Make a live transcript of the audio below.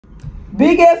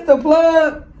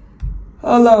BIGXTHAPLUG.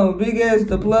 Hold on,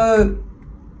 BIGXTHAPLUG.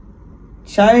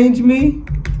 Change me.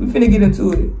 We finna get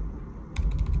into it.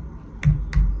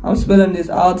 I'm spelling this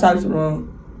all types of wrong.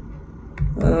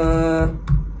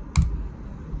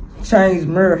 Change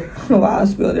mer. Why I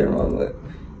spelled it wrong, but.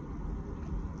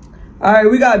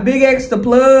 Alright, we got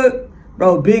BIGXTHAPLUG.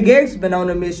 Bro, Big X been on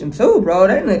a mission too, bro.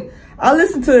 I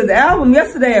listened to his album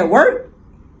yesterday at work.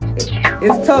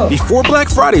 It's tough. Before Black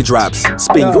Friday drops,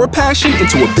 spin your passion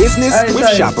into a business with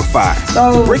Shopify.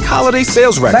 So, break holiday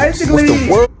sales records. Basically,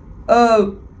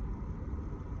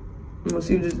 let's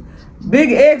see this.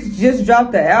 Big X just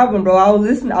dropped the album, bro. I was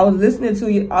listening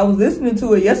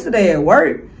to it yesterday at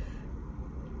work.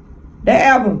 That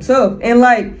album tough. And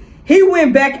like, he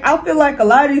went back. I feel like a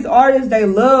lot of these artists, they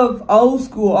love old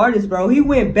school artists, bro. He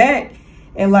went back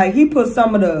and like he put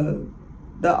some of the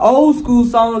old school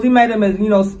songs. He made them as, you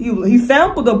know, he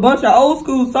sampled a bunch of old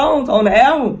school songs on the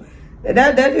album.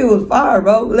 That shit was fire,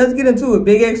 bro. Let's get into it.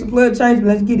 BIGXTHAPLUG, change me.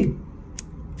 Let's get it.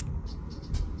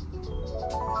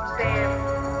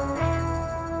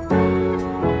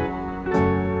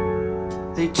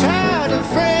 They try to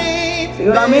frame. See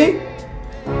what I mean?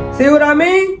 See what I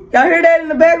mean? Y'all hear that in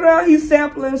the background? He's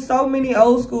sampling so many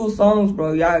old school songs,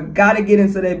 bro. Y'all gotta get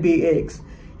into that Big X.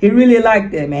 He really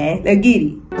like that, man. Let's get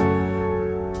it.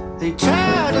 They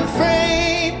try to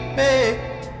frame me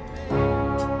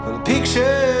for the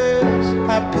pictures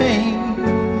I paint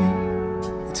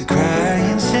to cry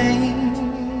and sing.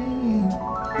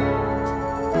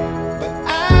 But I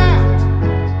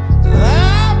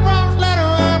won't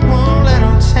let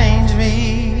them change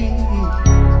me.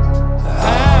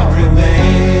 I'll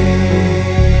remain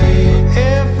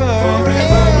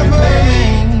forever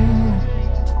remain.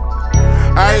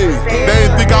 Hey, they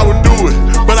didn't think I would do it,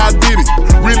 but I did it.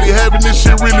 Really having this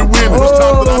shit really winning.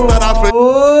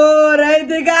 Oh, they didn't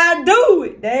think I'd do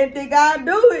it. They didn't think I'd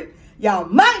do it. Y'all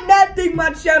might not think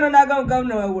my channel not gonna go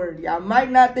nowhere. Y'all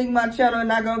might not think my channel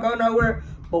not gonna go nowhere.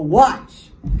 But watch.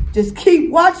 Just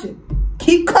keep watching.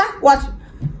 Keep watching.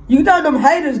 You know them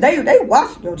haters, they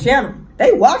watching your channel.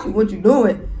 They watching what you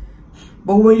doing.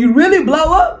 But when you really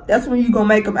blow up, that's when you gonna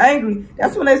make them angry.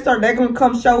 That's when they gonna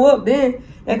come show up then.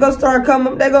 They gonna start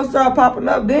coming, they gonna start popping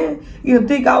up then. You didn't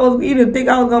think I was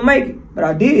gonna make it, but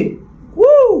I did.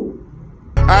 Woo!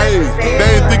 Hey, they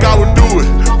didn't think I would do it,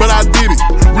 but I did it.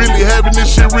 Really having this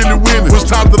shit really winning. Was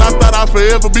times that I thought I'd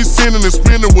forever be sinning and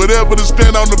spending whatever to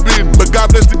stand on the business. But God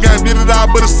bless the game, did it all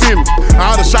but a sinning.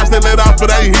 All the shots they let off, but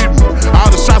they ain't hitting. All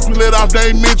the shots we let off, they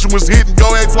ain't mentioned was hitting.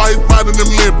 Go ask why he's fighting them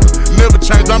limping. Never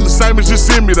change, I'm the same as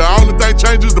just in me. The only thing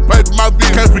changes the paper my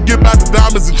vision. Can't forget about the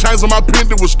diamonds and chains on my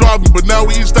pendant was starving, but now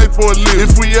we eat steak for a living.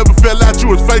 If we ever fell out, you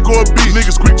was fake or a beat.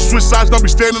 Niggas quick to switch sides, don't be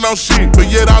standing on shit.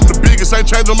 But yet I'm the biggest, ain't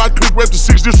changing my click rep to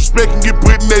 6. Disrespect and get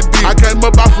put in that dick. I came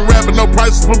up off of rapping, no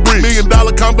prices for bricks. $1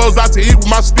 million combos out to eat with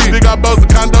my stick. Big got bows and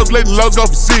condos, letting lows go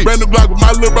for 6. Brand new Glock with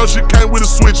my little bro, shit came with a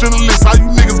switch. In the list, how you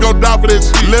niggas gon' die for that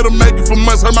shit? Let them make it for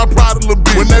months, hurt my pride a little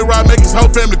bit. When they ride, make his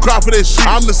whole family cry for that shit.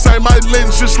 I'm the same, I ain't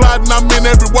letting shit slide, and I'm in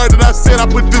every word that I said. I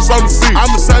put this on the seat. I'm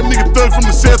the same nigga thug from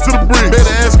the cell to the brick.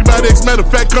 Better ask you about X, matter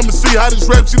of fact, come and see how this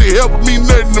rap shit help with me,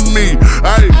 nothing to me.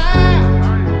 Hey.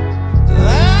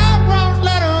 I won't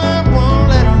let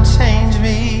them change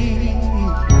me.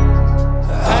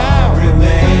 I'll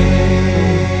remain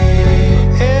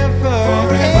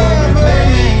forever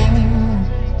remain.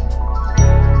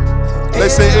 They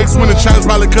say X when the change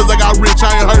probably cause I got rich.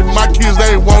 I ain't hurting my kids,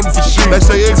 they ain't wanting for shit. They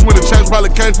say X when the change probably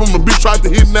came from a bitch tried to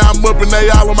hit, now I'm up and they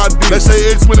all on my dick. They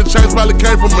say X when the change probably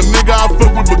came from a nigga I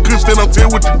fuck with, but good stand on 10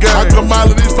 with the game. I come all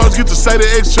of these folks get to say the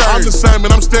X change. I'm the same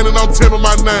and I'm standing on 10 with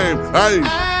my name. Hey.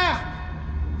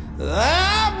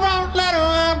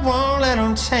 I won't let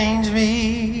them change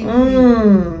me.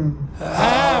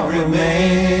 I'll remain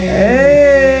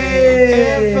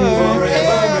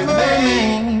forever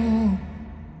remain.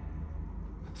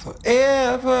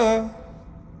 Forever.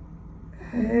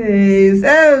 Hey,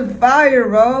 that's fire,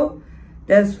 bro.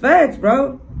 That's facts,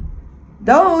 bro.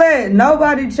 Don't let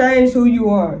nobody change who you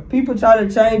are. People try to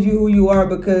change you who you are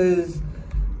because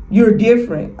you're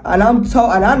different. And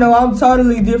I know I'm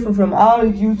totally different from all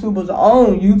these YouTubers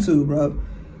on YouTube, bro.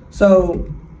 So,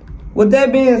 with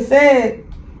that being said,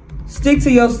 stick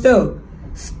to yourself.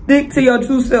 Stick to your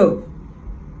true self.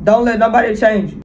 Don't let nobody change you.